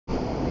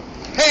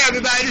Hey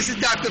everybody, this is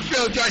Dr.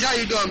 Phil George. How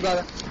you doing,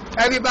 brother?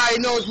 Everybody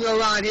knows me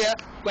around here,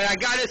 but I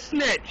got a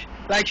snitch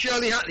like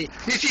Shirley Huntley.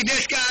 You see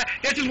this guy?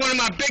 This is one of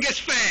my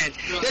biggest fans.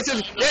 He don't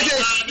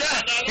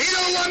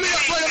want me to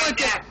put him on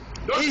camera.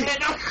 He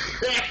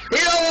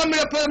don't want me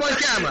to put him on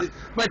camera.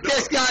 But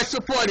this guy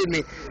supported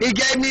me. He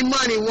gave me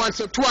money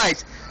once or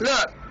twice.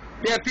 Look,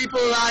 there are people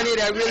around here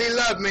that really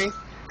love me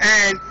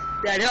and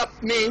that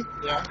helped me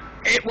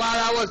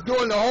while I was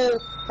doing the whole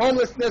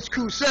homelessness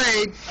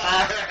crusade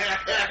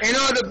in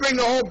order to bring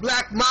the whole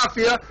black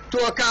mafia to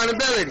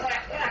accountability.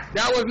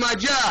 That was my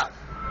job.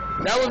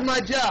 That was my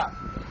job.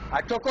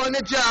 I took on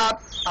the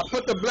job. I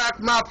put the black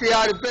mafia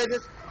out of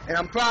business, and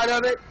I'm proud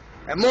of it.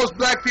 And most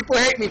black people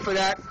hate me for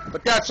that,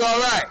 but that's all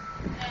right.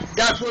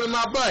 That's one of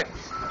my buddies.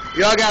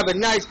 Y'all have a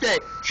nice day.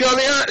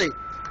 Shirley Huntley,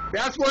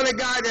 that's one of the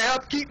guys that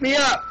helped keep me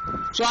up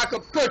so I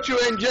could put you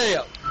in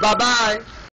jail. Bye-bye.